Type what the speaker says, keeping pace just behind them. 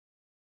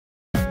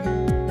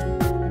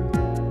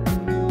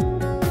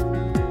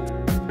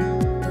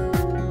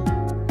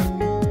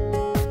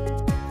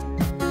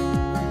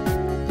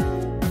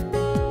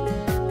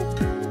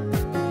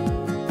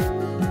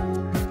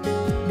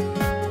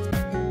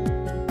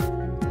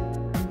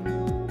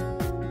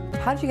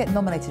How did you get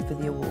nominated for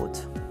the award?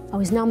 I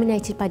was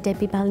nominated by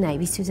Debbie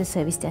Balnavis, who's a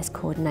service desk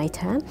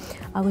coordinator.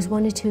 I was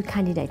one of two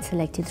candidates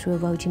selected through a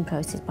voting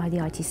process by the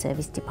IT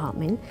service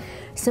department.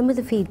 Some of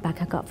the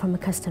feedback I got from the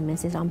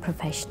customers is I'm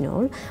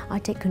professional, I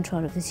take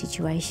control of the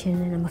situation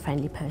and I'm a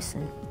friendly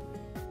person.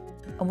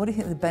 And what do you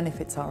think the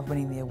benefits are of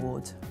winning the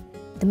award?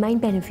 The main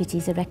benefit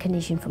is a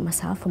recognition for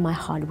myself for my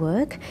hard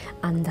work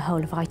and the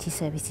whole of IT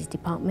services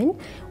department.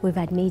 We've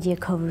had media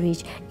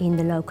coverage in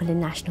the local and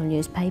national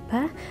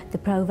newspaper. The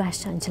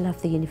Provost Chantal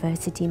of the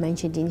university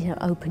mentioned in her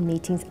open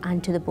meetings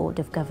and to the Board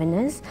of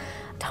Governors.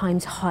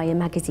 Times Higher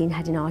magazine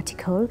had an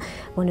article.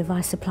 One of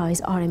our suppliers,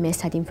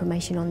 RMS, had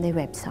information on their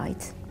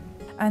website.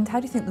 And how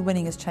do you think the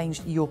winning has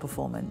changed your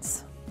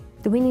performance?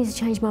 The winning has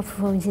changed my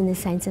performance in the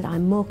sense that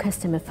I'm more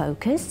customer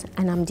focused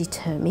and I'm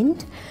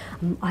determined.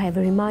 I have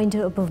a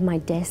reminder above my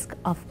desk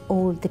of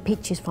all the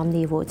pictures from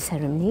the award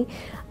ceremony.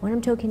 When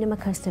I'm talking to my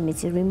customers,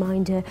 it's a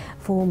reminder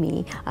for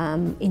me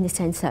in the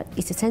sense that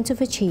it's a sense of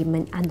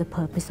achievement and the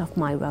purpose of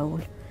my role.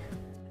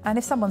 And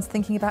if someone's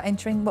thinking about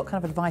entering, what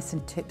kind of advice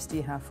and tips do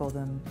you have for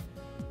them?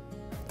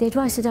 The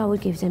advice that I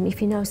would give them,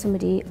 if you know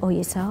somebody or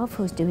yourself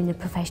who's doing a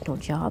professional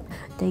job,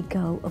 they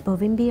go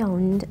above and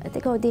beyond, they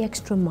go the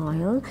extra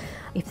mile.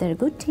 If they're a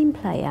good team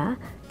player,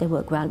 they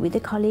work well with the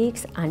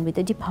colleagues and with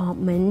the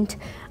department,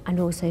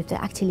 and also if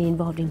they're actually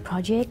involved in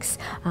projects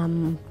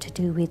to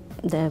do with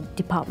the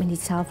department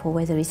itself or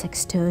whether it's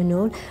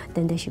external,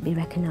 then they should be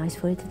recognised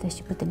for it, they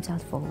should put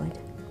themselves forward.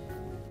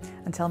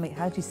 And tell me,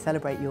 how did you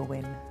celebrate your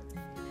win?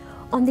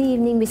 On the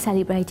evening we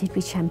celebrated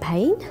with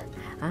champagne.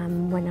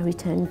 When I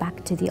returned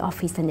back to the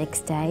office the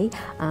next day,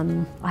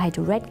 I had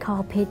a red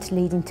carpet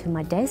leading to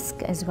my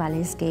desk, as well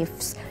as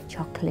gifts,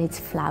 chocolates,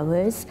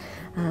 flowers.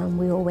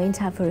 We all went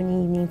out for an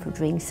evening for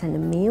drinks and a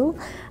meal,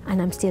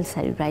 and I'm still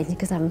celebrating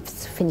because I haven't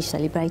finished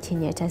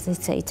celebrating yet. As I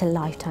say, it's a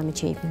lifetime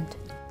achievement.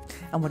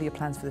 And what are your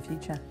plans for the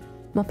future?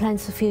 My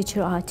plans for the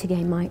future are to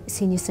gain my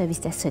senior service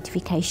desk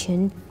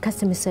certification.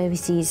 Customer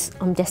services,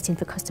 I'm destined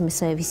for customer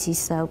services,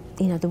 so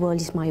the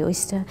world is my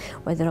oyster,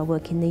 whether I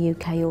work in the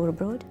UK or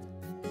abroad.